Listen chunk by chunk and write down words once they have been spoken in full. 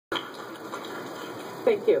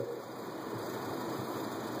Thank you.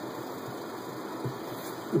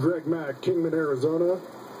 Greg Mack, Kingman, Arizona.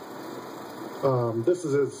 This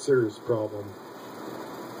is a serious problem.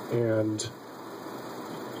 And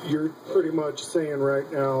you're pretty much saying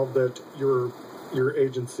right now that your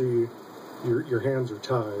agency, your hands are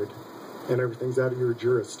tied and everything's out of your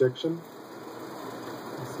jurisdiction.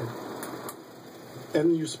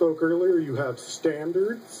 And you spoke earlier, you have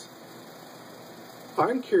standards.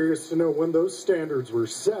 I'm curious to know when those standards were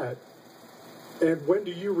set and when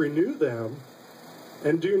do you renew them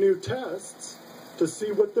and do new tests to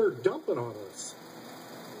see what they're dumping on us.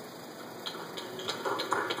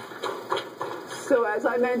 So as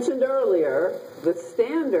I mentioned earlier, the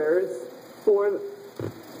standards for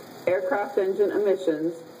aircraft engine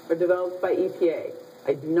emissions are developed by EPA.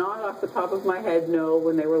 I do not off the top of my head know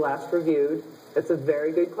when they were last reviewed. That's a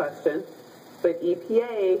very good question. But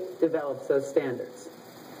EPA develops those standards.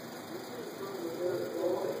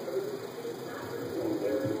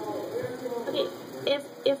 Okay,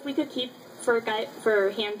 if we could keep for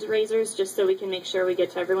hand raisers, just so we can make sure we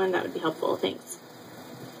get to everyone, that would be helpful. Thanks.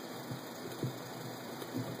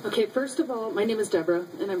 Okay, first of all, my name is Deborah,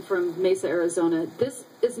 and I'm from Mesa, Arizona. This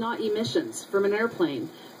is not emissions from an airplane.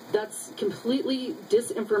 That's completely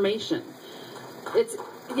disinformation.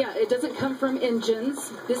 It doesn't come from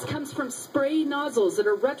engines. This comes from spray nozzles that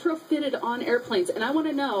are retrofitted on airplanes. And I want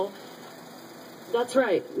to know, that's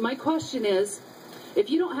right, my question is, if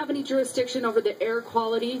you don't have any jurisdiction over the air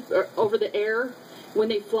quality, or over the air, when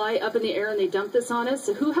they fly up in the air and they dump this on us,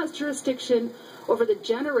 so who has jurisdiction over the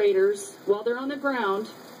generators while they're on the ground?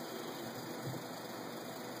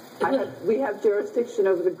 We have jurisdiction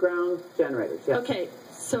over the ground generators, yes. Okay,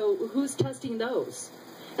 so who's testing those?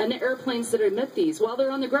 And the airplanes that emit these while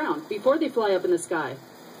they're on the ground, before they fly up in the sky?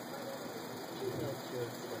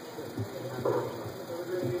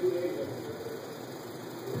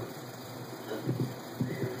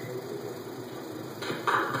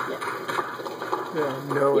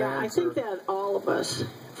 Yeah, I think that all of us,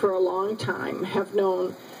 for a long time, have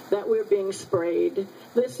known that we're being sprayed.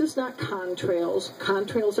 This is not contrails.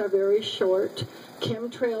 Contrails are very short.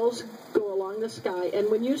 Chemtrails go along the sky.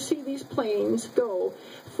 And when you see these planes go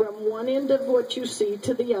from one end of what you see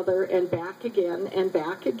to the other and back again and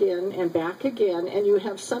back again and back again, and you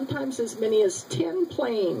have sometimes as many as 10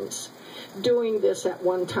 planes doing this at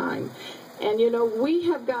one time. And, you know, we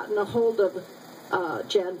have gotten a hold of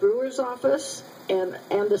Jan Brewer's office and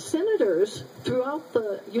the senators throughout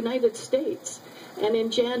the United States. And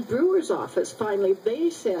in Jan Brewer's office, finally, they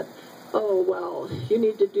said, oh, well, you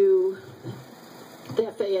need to do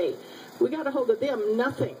the FAA. We got a hold of them,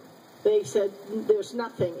 nothing. They said, there's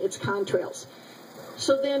nothing, it's contrails.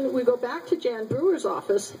 So then we go back to Jan Brewer's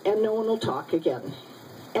office, and no one will talk again.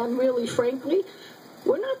 And really, frankly,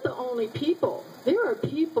 we're not the only people. There are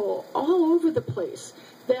people all over the place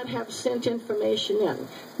that have sent information in.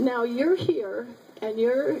 Now, you're here, and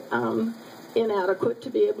you're inadequate to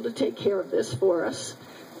be able to take care of this for us.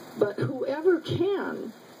 But whoever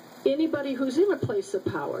can, anybody who's in a place of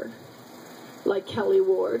power, like Kelli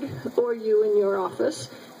Ward, or you in your office,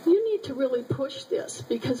 you need to really push this,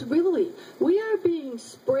 because really, we are being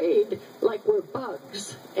sprayed like we're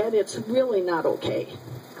bugs, and it's really not okay.